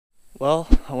Well,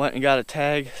 I went and got a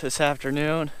tag this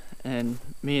afternoon, and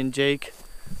me and Jake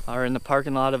are in the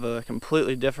parking lot of a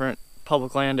completely different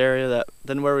public land area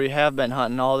than where we have been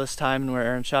hunting all this time and where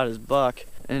Aaron shot his buck.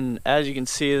 And as you can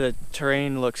see, the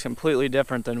terrain looks completely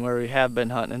different than where we have been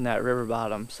hunting in that river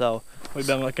bottom. So we've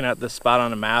been looking at this spot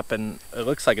on a map, and it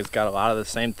looks like it's got a lot of the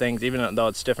same things. Even though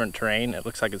it's different terrain, it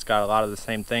looks like it's got a lot of the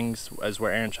same things as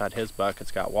where Aaron shot his buck.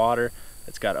 It's got water,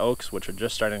 it's got oaks, which are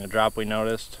just starting to drop, we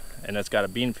noticed, and it's got a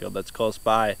bean field that's close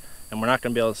by. And we're not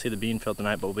going to be able to see the bean field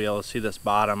tonight, but we'll be able to see this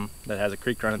bottom that has a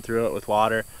creek running through it with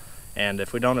water. And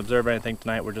if we don't observe anything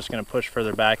tonight, we're just going to push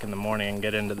further back in the morning and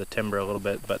get into the timber a little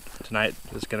bit. But tonight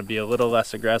is going to be a little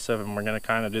less aggressive, and we're going to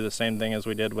kind of do the same thing as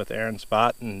we did with Aaron's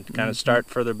spot and kind of start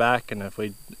further back. And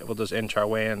we'll just inch our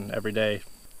way in every day.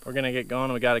 We're going to get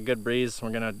going. We got a good breeze. We're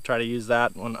going to try to use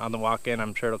that on the walk in.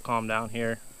 I'm sure it'll calm down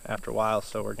here after a while.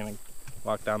 So we're going to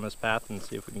walk down this path and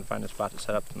see if we can find a spot to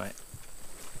set up tonight.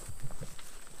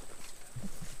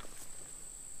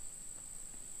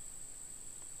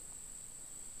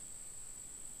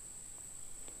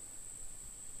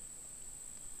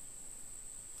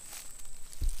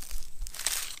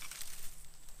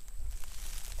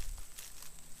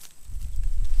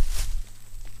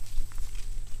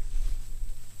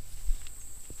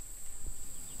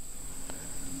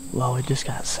 well, we just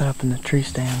got set up in the tree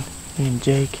stand, me and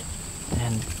Jake,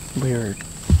 and we were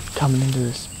coming into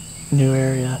this new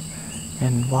area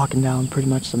and walking down pretty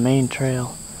much the main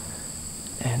trail,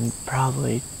 and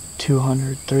probably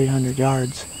 200, 300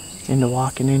 yards into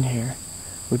walking in here,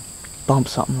 we bumped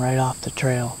something right off the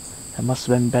trail that must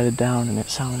have been bedded down, and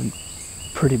it sounded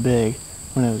pretty big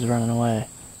when it was running away.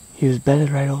 He was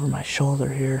bedded right over my shoulder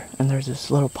here, and there's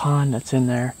this little pond that's in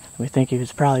there. We think he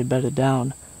was probably bedded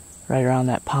down right around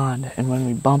that pond, and when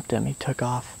we bumped him, he took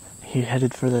off. He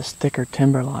headed for this thicker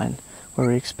timber line where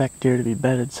we expect deer to be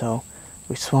bedded, so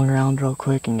we swung around real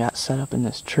quick and got set up in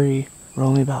this tree. We're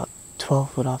only about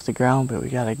 12 foot off the ground, but we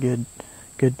got a good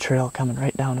trail coming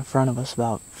right down in front of us,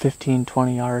 about 15,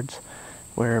 20 yards,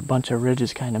 where a bunch of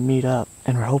ridges kind of meet up,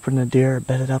 and we're hoping the deer are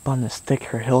bedded up on this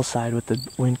thicker hillside with the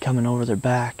wind coming over their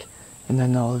back, and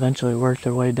then they'll eventually work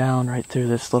their way down right through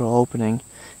this little opening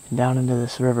and down into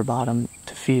this river bottom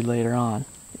to feed later on.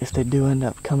 If they do end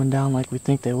up coming down like we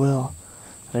think they will,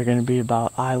 they're going to be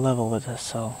about eye level with us,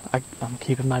 so I'm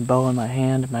keeping my bow in my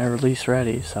hand and my release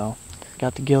ready, so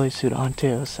got the ghillie suit on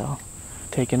too, so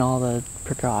taking all the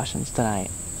precautions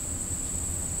tonight.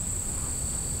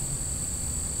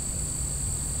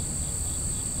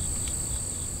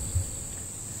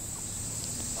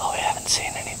 Well, we haven't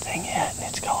seen anything yet, and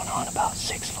it's going on about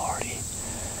 6:40,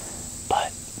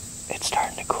 but it's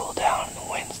starting to cool down and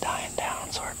the wind's dying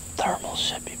down, so our thermals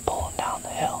should be pulling down the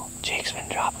hill. Jake's been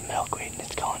dropping milkweed and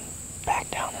it's going back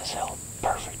down this hill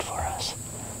perfect for us.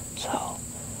 So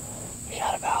we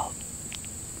got about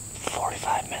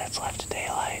 45 minutes left of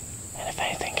daylight, and if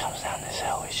anything comes down this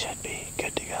hill, we should be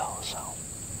good to go, so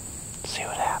see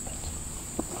what happens.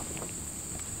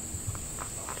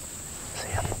 See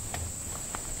him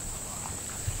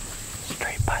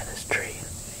straight by this tree.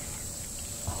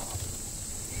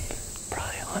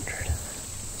 Probably 100.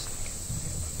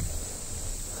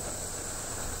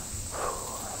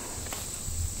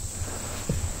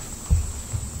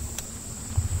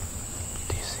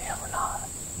 Do you see him or not?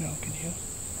 No, can you?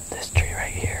 This tree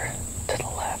right here, to the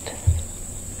left.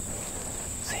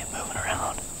 See him moving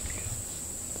around?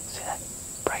 See that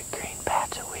bright green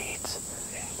patch of weeds?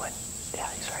 Yeah,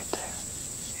 he's right there.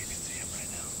 You can see him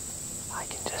right now. I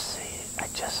can just see it. I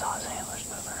just saw his antlers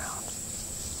moving around.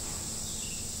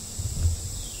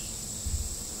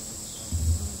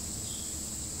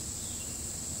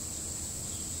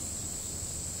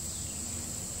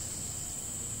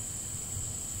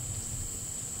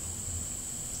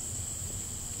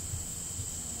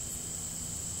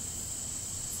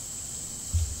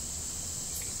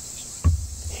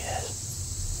 He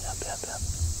is. Yep.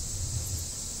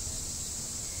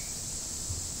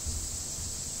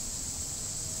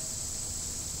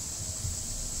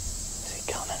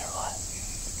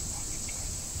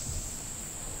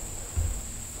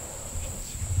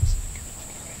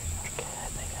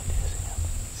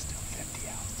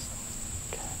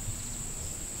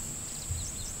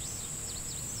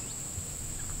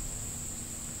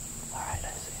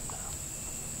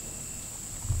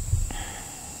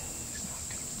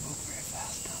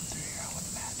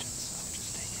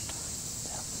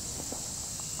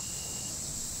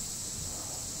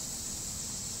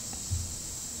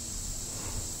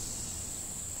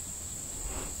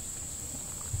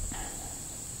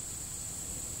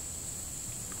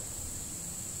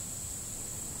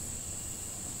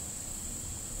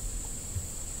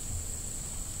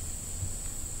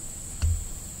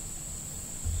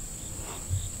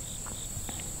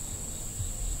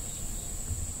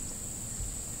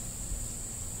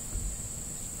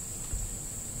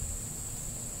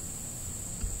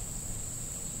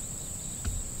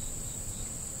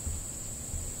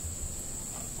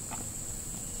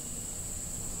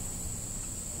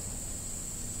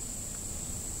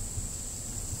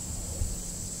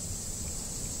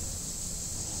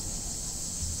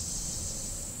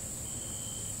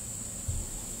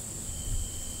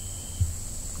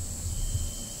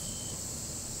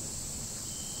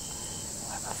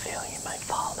 a feeling he might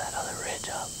follow that other ridge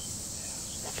up.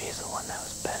 If he's the one that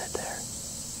was bedded there.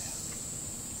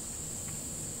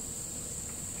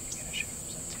 You're gonna shoot him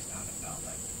since he's not in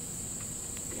Velvet.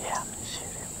 Yeah, I'm gonna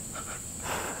shoot him.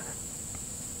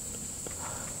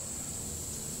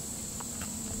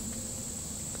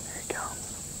 There he comes.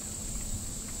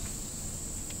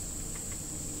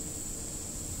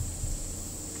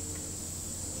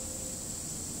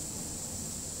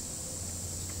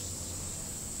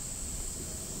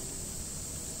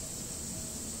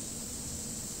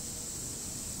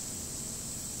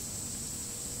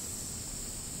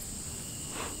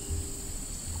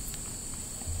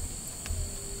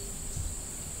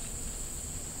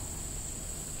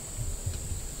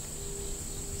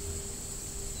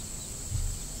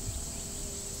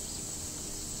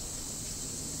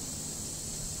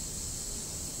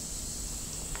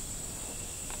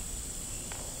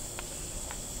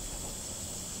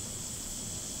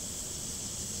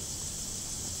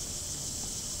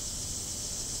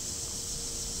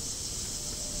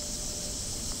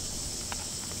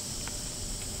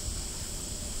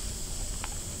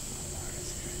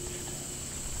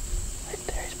 Right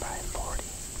there, he's probably 40.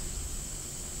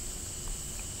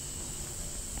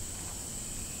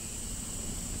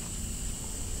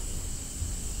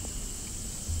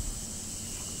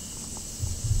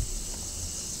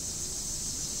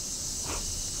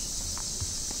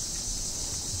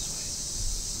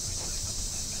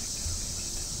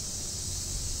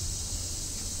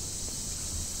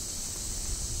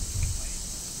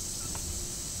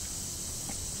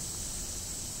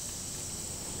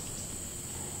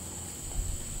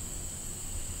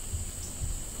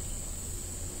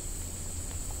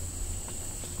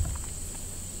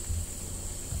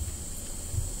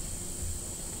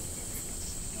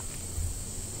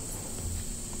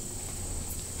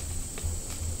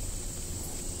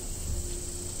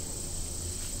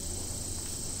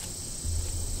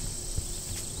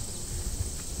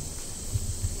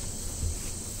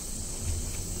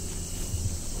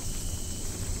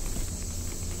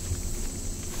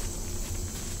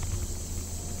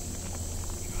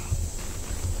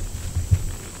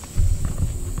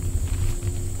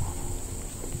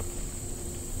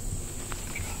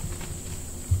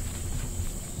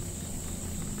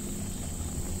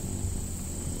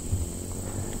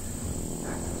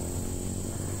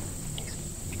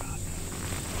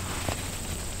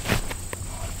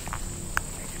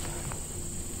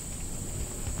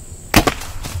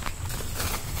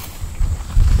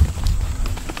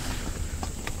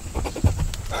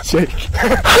 Jake. Oh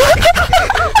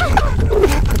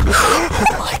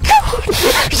my god!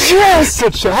 Yes!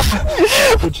 Good shot.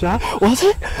 Good shot. Was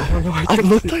it? I don't know. I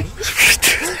looked like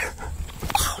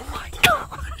oh my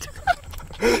god!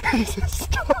 Jesus,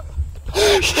 stop.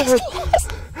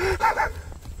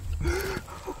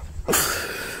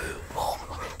 Oh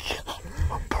my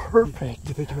god! Perfect. Do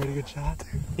you think you made a good shot?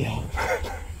 Yeah.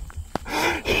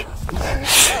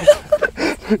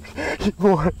 He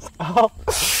wore us out.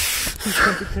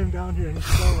 He came down here and he's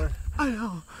slower. I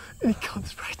know. And it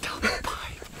comes right down the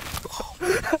pipe.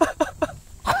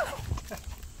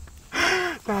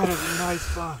 That is a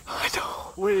nice buck. I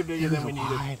know. Way bigger than we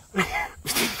wide.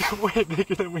 needed. Way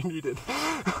bigger than we needed.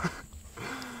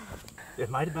 It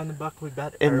might have been the buck we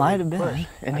bet. It might have been.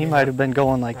 And he might have been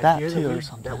going like that too or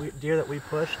something. Deer that we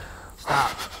pushed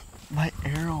stopped. My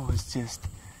arrow was just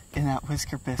in that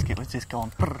whisker biscuit was just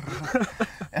going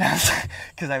and I was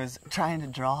because I was trying to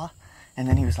draw and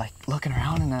then he was like looking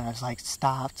around and then I was like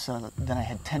stopped, so then I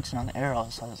had tension on the arrow,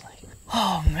 so I was like,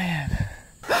 oh man.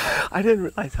 I didn't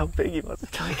realize how big he was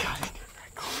until I got in.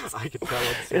 I could tell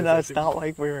it. And it's not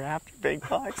like we were after big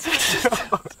bucks.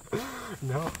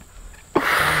 No.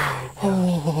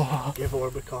 Oh. Give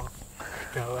Orb a call.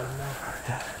 Gotta let him know.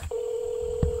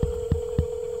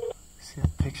 See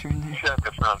that picture in there? Shut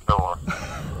the front door.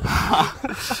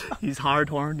 He's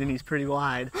hard-horned and he's pretty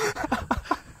wide.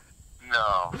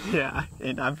 No. Yeah,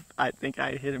 and I think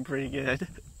I hit him pretty good.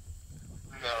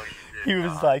 No, you did He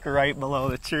was not. like right below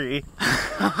the tree.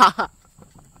 No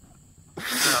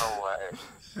way.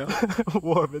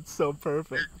 Warm, it's so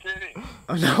perfect. You're kidding.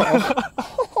 Oh no.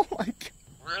 Oh my god.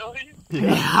 Really?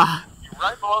 Yeah. You're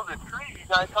right below the tree. You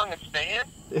guys hung a stand?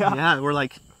 Yeah, we're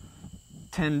like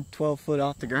 10, 12 foot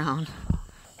off the ground.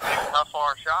 How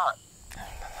far shot?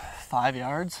 5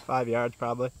 yards. 5 yards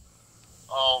probably.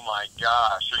 Oh my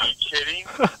gosh. Are you kidding?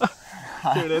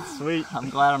 Dude, it's sweet. I'm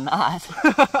glad I'm not.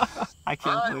 I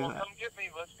can't Alright, believe well, that. come get me.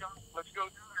 Let's go do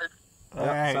this. Yeah,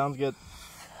 Alright. sounds good.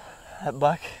 That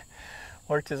buck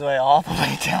worked his way all the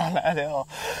way down that hill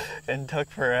and took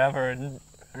forever and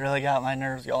really got my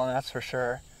nerves going, that's for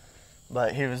sure.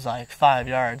 but he was like 5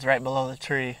 yards right below the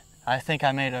tree. I think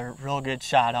I made a real good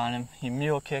shot on him. He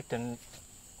mule kicked and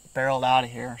barreled out of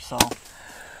here. So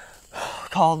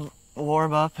called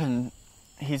Warb up, and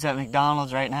he's at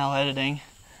McDonald's right now editing.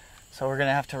 So we're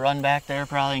gonna have to run back there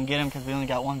probably and get him because we only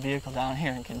got one vehicle down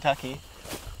here in Kentucky.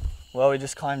 Well, we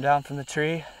just climbed down from the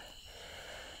tree.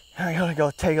 I gotta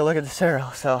go take a look at this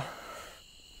arrow. So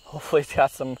hopefully it's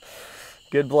got some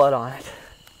good blood on it.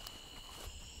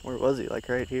 Where was he? Like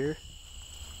right here?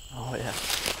 Oh yeah.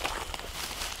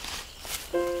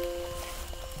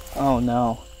 Oh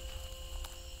no.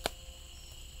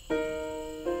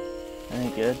 That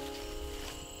ain't good.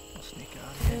 I'll sneak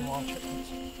out here and watch it.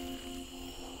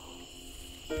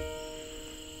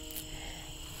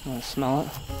 Wanna smell it?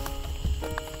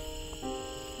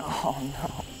 Oh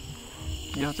no.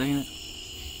 You have to eat it.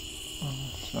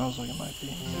 Smells like it might be.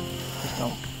 Just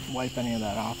don't wipe any of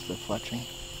that off the fletching.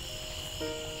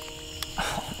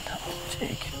 Oh no,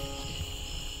 Jake.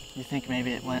 You think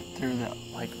maybe it went through the,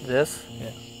 like this?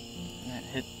 Yeah. And it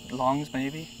hit lungs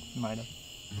maybe? Might have.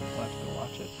 We'll have to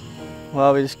watch it.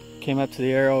 Well, we just came up to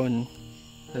the arrow and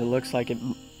it looks like it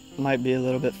might be a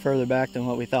little bit further back than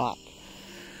what we thought.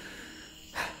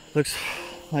 Looks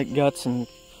like guts and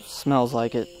smells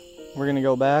like it. We're gonna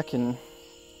go back and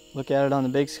look at it on the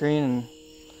big screen and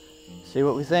see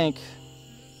what we think.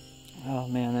 Oh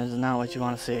man, that is not what you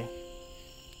want to see.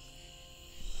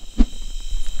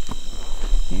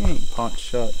 He ain't punched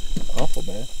shut awful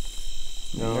bad.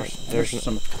 No, there's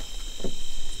some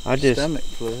I just stomach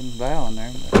fluid and bowel in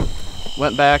there. But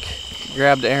went back,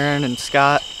 grabbed Aaron and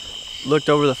Scott, looked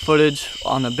over the footage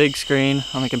on the big screen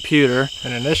on the computer.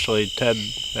 And initially, Ted,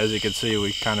 as you can see,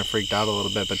 we kind of freaked out a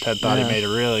little bit, but Ted thought he made a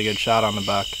really good shot on the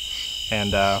buck.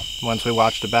 And once we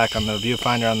watched it back on the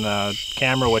viewfinder on the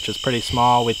camera, which is pretty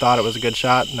small, we thought it was a good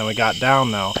shot. And then we got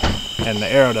down though, and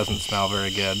the arrow doesn't smell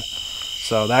very good.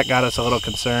 So that got us a little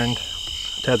concerned.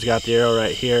 Ted's got the arrow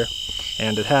right here,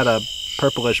 and it had a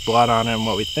purplish blood on it. And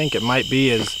what we think it might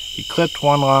be is he clipped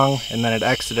one lung and then it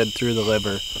exited through the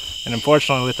liver. And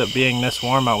unfortunately, with it being this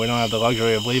warm out, we don't have the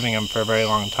luxury of leaving him for a very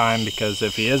long time, because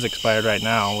if he is expired right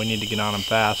now, we need to get on him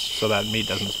fast so that meat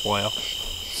doesn't spoil.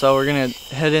 So we're gonna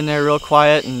head in there real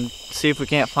quiet and see if we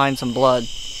can't find some blood.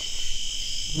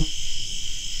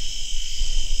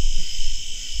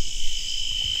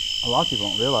 a lot of people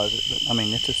don't realize it, but I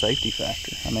mean, it's a safety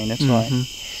factor. I mean, it's like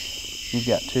you've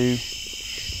got two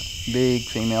big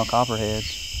female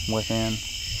copperheads within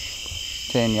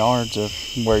 10 yards of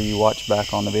where you watch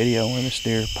back on the video where the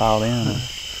steer piled in.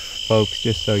 Folks,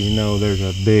 just so you know, there's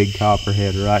a big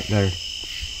copperhead right there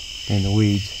in the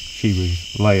weeds. She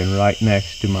was laying right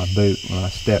next to my boot when I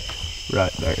stepped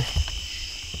right there.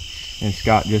 And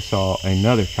Scott just saw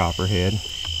another copperhead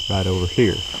right over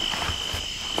here.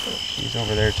 She's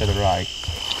over there to the right.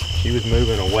 She was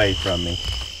moving away from me.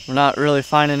 We're not really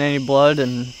finding any blood,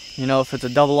 and you know, if it's a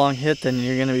double long hit, then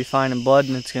you're going to be finding blood,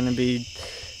 and it's going to be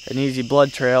an easy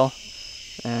blood trail.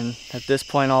 And at this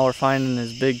point, all we're finding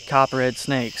is big copperhead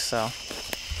snakes, so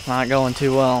it's not going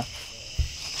too well.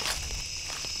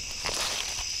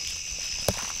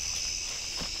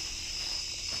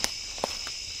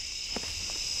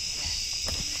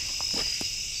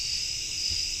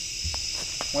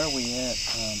 Where are we at,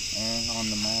 Aaron, on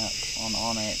the map, on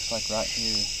Onyx, like right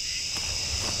here?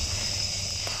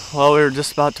 Well, we were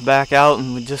just about to back out,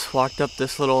 and we just walked up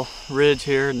this little ridge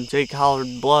here, and Jake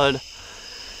hollered blood.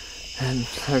 And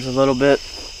there's a little bit,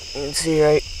 you can see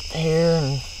right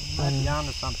here, and Down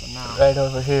to something now. right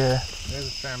over here. There's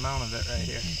a fair amount of it right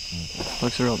here.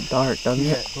 Looks real dark, doesn't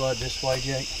it? Blood this way,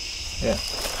 Jake? Yeah.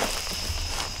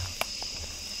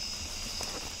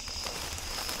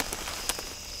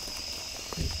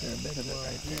 Is there a bit of it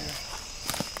right there?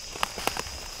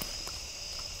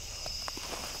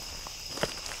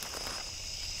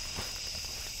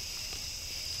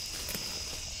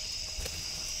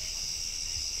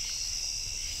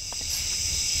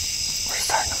 We're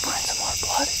starting to find some more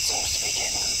blood. It seems to be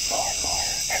getting more and more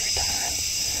every time.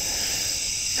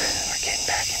 We're getting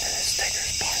back into this thicker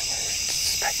spot where we're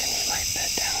suspecting he might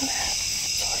bed down at.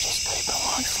 So we're just creeping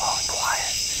along slow and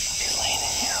quiet. If he's laying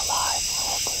in here alive,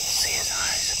 hopefully we'll see his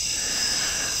eyes.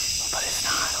 But if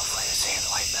not, hopefully we'll see his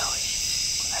white belly.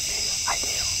 That'd be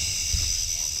ideal.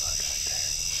 Look right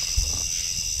there.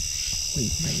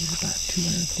 We've made about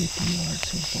 250 yards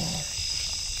so far.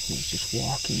 He's just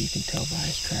walking, you can tell by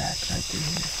his tracks right through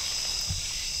here.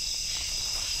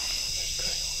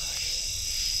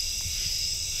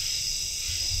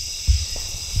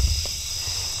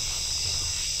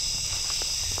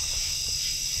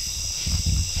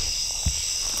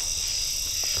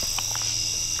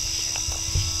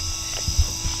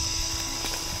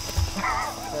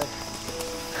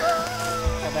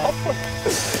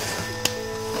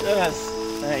 Yes.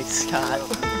 Thanks, Scott.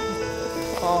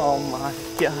 Oh my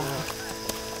God.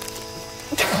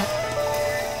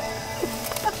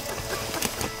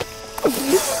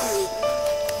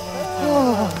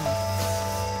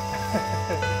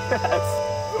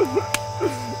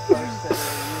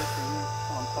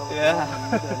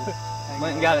 Yeah.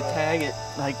 Went and got a tag at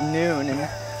like noon and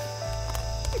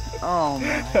oh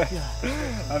my God.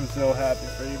 I'm so happy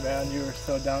for you, man. You were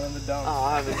so down in the dumps. Oh,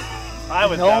 I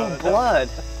was down no in the blood.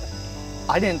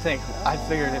 I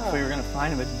figured if we were gonna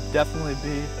find him, it'd definitely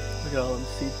be, look at all them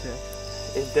seed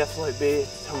ticks. It'd definitely be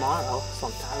tomorrow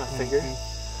sometime, I figured,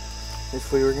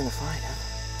 if we were gonna find him.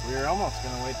 We were almost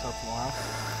gonna wait till tomorrow.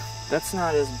 That's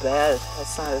not as bad.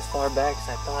 That's not as far back as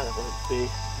I thought it would be.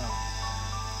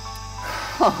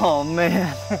 Oh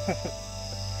man.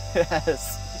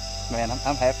 Yes. Man,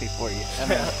 I'm happy for you. I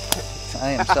mean, I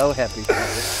am so happy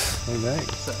for you.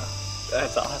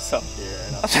 That's awesome.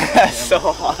 That's so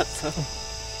awesome.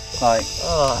 Like,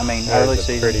 Oh, I mean, That early is a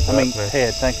season. pretty I mean, buck, man.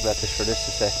 Ted, think about this for just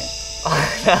a second.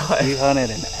 I You hunted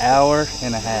an hour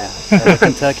and a half of the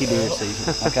Kentucky deer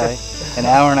season, okay? An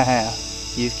hour and a half.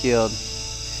 You've killed,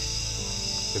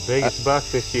 The biggest buck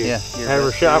this year. yeah, your Ever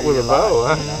best shot deer with a of your bow,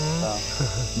 life, huh? you know,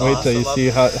 so. Wait till you see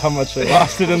how much they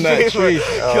lost it in that tree.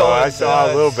 Oh, I saw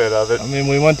a little bit of it. I mean,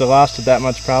 we wouldn't have lost it that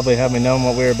much probably had we known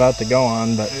what we were about to go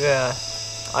on, but Yeah.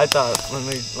 I thought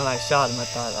when I shot him, I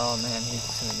thought, oh man, he's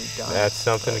gonna be done. That's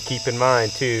something to keep in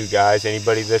mind too, guys.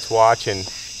 Anybody that's watching,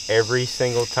 every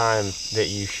single time that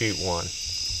you shoot one,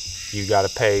 you got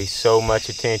to pay so much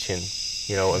attention,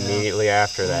 you know, immediately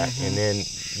after that. And then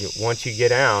once you get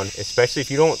down, especially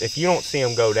if you don't see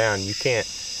them go down, you can't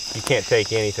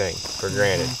take anything for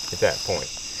granted at that point,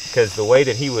 because the way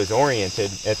that he was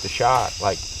oriented at the shot,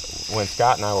 like when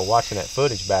Scott and I were watching that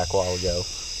footage back a while ago,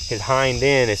 his hind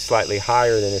end is slightly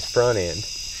higher than his front end,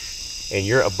 and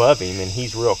you're above him and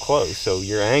he's real close, so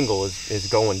your angle is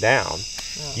going down.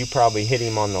 You probably hit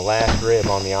him on the last rib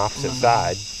on the opposite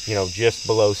side, you know, just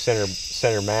below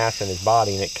center mass in his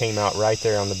body, and it came out right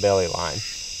there on the belly line.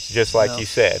 So just like you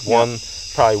said,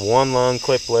 probably one lung,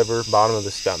 clip liver, bottom of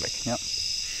the stomach. Yep.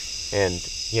 And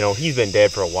you know, he's been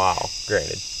dead for a while,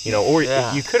 granted, you know, or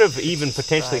you could have even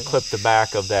potentially clipped the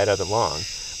back of that other lung,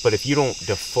 but if you don't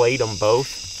deflate them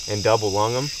both and double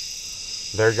lung them,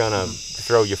 they're gonna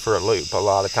throw you for a loop a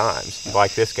lot of times,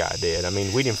 like this guy did. I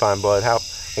mean, we didn't find blood.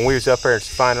 When we was up there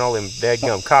finding all them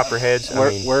dead-gum copperheads,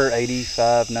 We're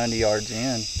 85, 90 yards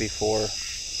in before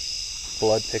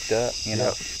blood picked up, you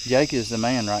know. Jake is the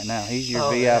man right now. He's your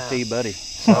VIP buddy.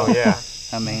 oh yeah.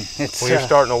 I mean, it's When you're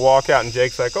starting to walk out and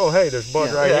Jake's like, oh hey, there's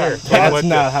blood right here. that's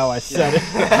not how I said it.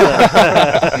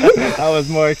 I was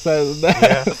more excited than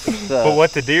that. But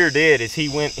what the deer did is he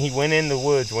went in the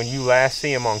woods. When you last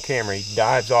see him on camera, he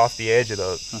dives off the edge of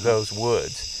those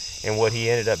woods, and what he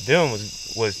ended up doing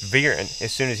was veering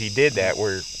as soon as he did that,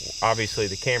 where obviously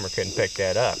the camera couldn't pick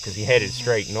that up because he headed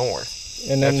straight north.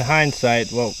 And in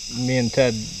hindsight, what me and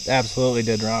Ted absolutely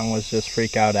did wrong was just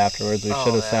freak out afterwards. We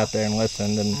should have sat there and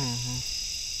listened, and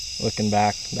looking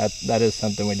back, that is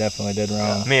something we definitely did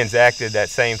wrong. Me and Zach did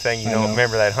that same thing. You know,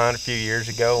 remember that hunt a few years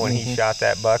ago when he shot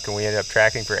that buck and we ended up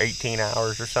tracking for 18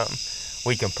 hours or something?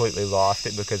 We completely lost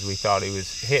it because we thought he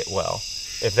was hit well.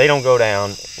 If they don't go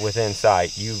down within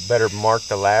sight, you better mark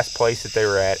the last place that they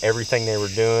were at, everything they were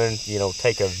doing, you know,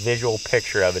 take a visual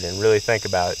picture of it and really think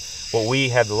about it. What we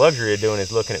have the luxury of doing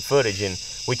is looking at footage, and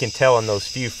we can tell in those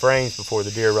few frames before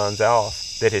the deer runs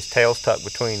off that his tail's tucked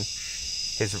between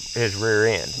his rear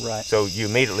end. Right. So you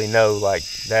immediately know, like,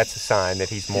 that's a sign that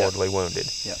he's mortally wounded.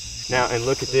 Yep. Now, and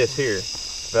look at this here,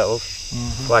 fellas.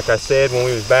 Like I said, when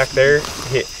we was back there,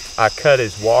 I cut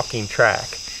his walking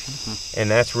track. And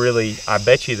that's really, I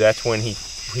bet you that's when he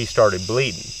started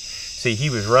bleeding. See, he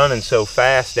was running so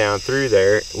fast down through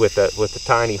there with the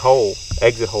tiny hole,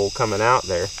 exit hole coming out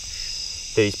there,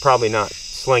 that he's probably not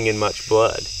slinging much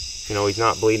blood. You know, he's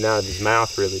not bleeding out of his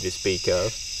mouth really to speak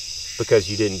of, because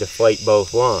you didn't deflate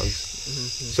both lungs.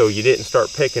 So you didn't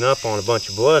start picking up on a bunch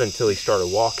of blood until he started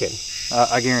walking.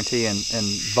 I guarantee in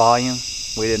volume,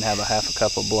 we didn't have a half a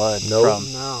cup of blood from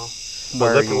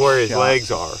But look at where his shot.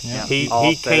 legs are. Yeah. He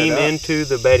All came fed up. into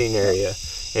the bedding area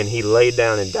and he laid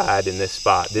down and died in this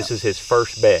spot. This is his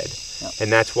first bed. And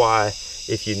that's why,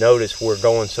 if you notice, we're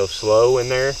going so slow in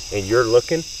there and you're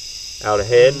looking out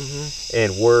ahead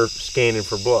and we're scanning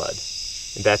for blood.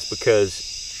 And that's because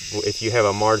if you have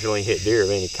a marginally hit deer of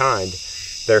any kind,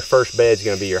 their first bed is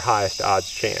going to be your highest odds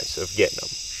chance of getting them.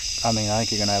 I mean, I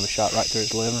think you're going to have a shot right through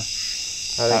his liver.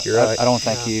 I think you're right. I don't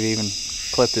think you've even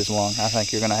clipped his lung. I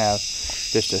think you're going to have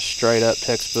just a straight up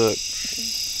textbook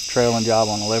trailing job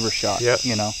on a liver shot. Yep.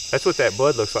 You know. That's what that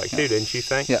blood looks like too, didn't you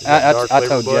think? Yeah, Is that dark I liver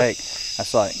told blood? Jake, I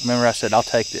was like, remember I said, I'll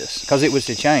take this. Because it was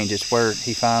to change. It's where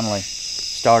he finally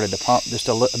started to pump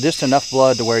just enough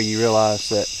blood to where you realize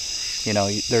that, you know,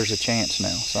 there's a chance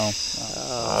now. So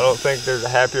I don't think there's a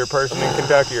happier person in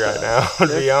Kentucky right now, to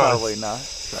be honest. probably not.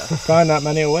 Probably not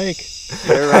many awake.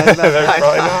 They're right about There's right.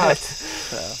 probably not.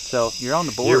 So you're on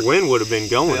the board. Your wind would have been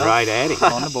going Yeah. right at him,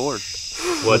 On the board.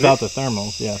 Without wasn't the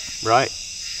thermals, yeah. it? Right.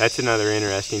 That's another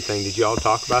interesting thing. Did y'all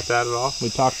talk about that at all? We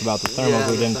talked about the thermals. Yeah,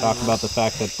 We the didn't talk thermals. about the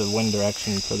fact that the wind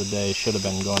direction for the day should have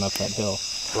been going up that hill.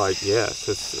 Like, yes,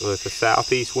 with the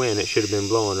southeast wind, it should have been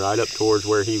blowing right up towards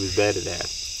where he was bedded at.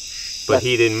 But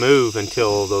he didn't move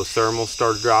until those thermals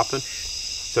started dropping,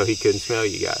 so he couldn't smell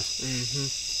you guys.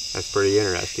 That's pretty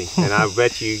interesting. And I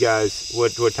bet you guys,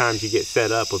 what times you get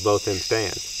set up with both them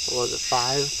stands? What was it,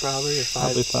 5 probably, or 5?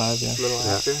 Probably 5, yeah. A little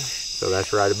Yeah. after. So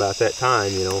that's right about that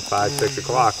time, you know, 5, 6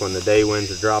 o'clock when the day winds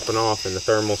are dropping off and the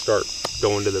thermals start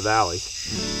going to the valleys.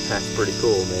 That's pretty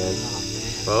cool, man.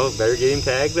 Well, better get him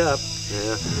tagged up.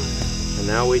 Yeah. And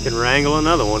now we can wrangle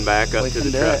another one back up We to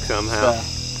can the do truck it. somehow.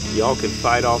 Y'all can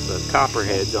fight off the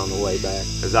copperheads on the way back,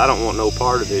 because I don't want no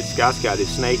part of it. Scott's got his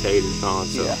snake haters on,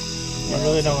 so. Yeah. I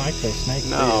really don't like those snakes.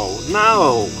 No.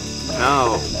 No.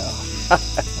 I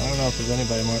don't know if there's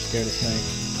anybody more scared of snakes.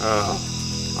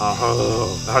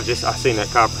 I seen that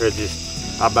copperhead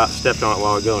I about stepped on it a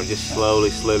while ago and just slowly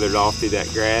slithered off through that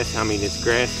grass. I mean, this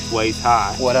grass is waist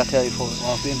high. What'd I tell you before we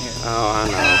walked in here? Oh, I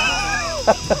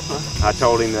know. I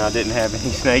told him that I didn't have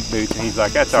any snake boots, and he's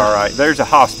like, that's all right. There's a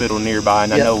hospital nearby,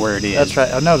 and I Yep, know where it is. That's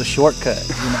right. I know the shortcut.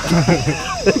 You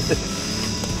know?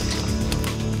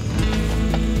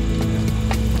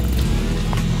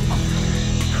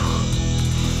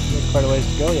 There's quite a ways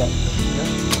to go yet.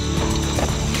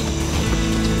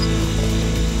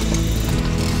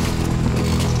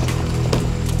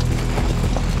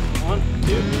 One,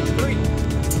 two, three.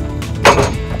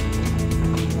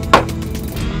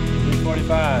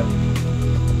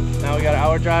 2:45. Now we got an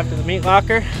hour drive to the meat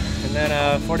locker, and then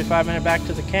a 45-minute back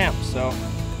to the camp. So,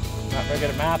 not very good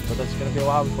at math, but that's gonna be a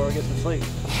while before we get some sleep.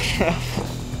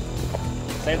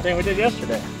 Same thing we did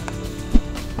yesterday.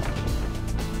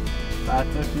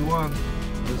 5:51.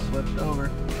 Just slipped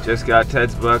over. Just got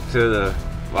Ted's buck to the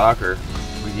locker.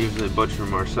 We usually butcher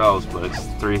them ourselves, but it's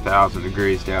 3,000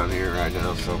 degrees down here right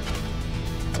now, so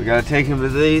we gotta take him to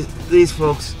these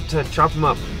folks to chop them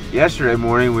up. Yesterday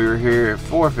morning we were here at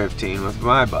 4:15 with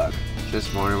my buck.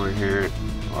 This morning we're here at,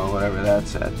 well, whatever that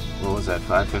said. What was that,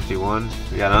 5:51?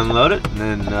 We gotta unload it, and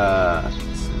then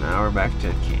it's an hour back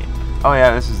to camp. Oh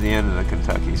yeah, this is the end of the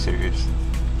Kentucky series,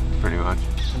 pretty much.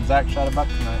 And Zach shot a buck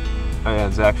tonight. Oh yeah,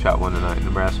 Zach shot one tonight in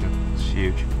Nebraska. It's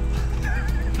huge.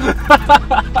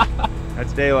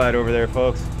 That's daylight over there,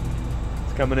 folks.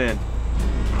 It's coming in.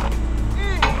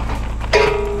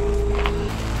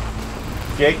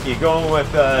 Jake, you going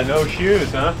with no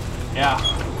shoes, huh? Yeah.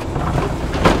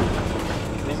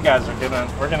 These guys are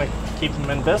we're gonna keep them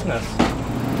in business.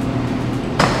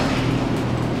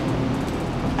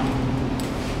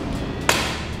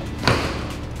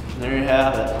 There you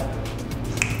have it.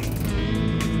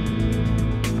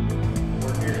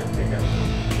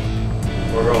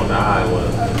 We're going to Iowa.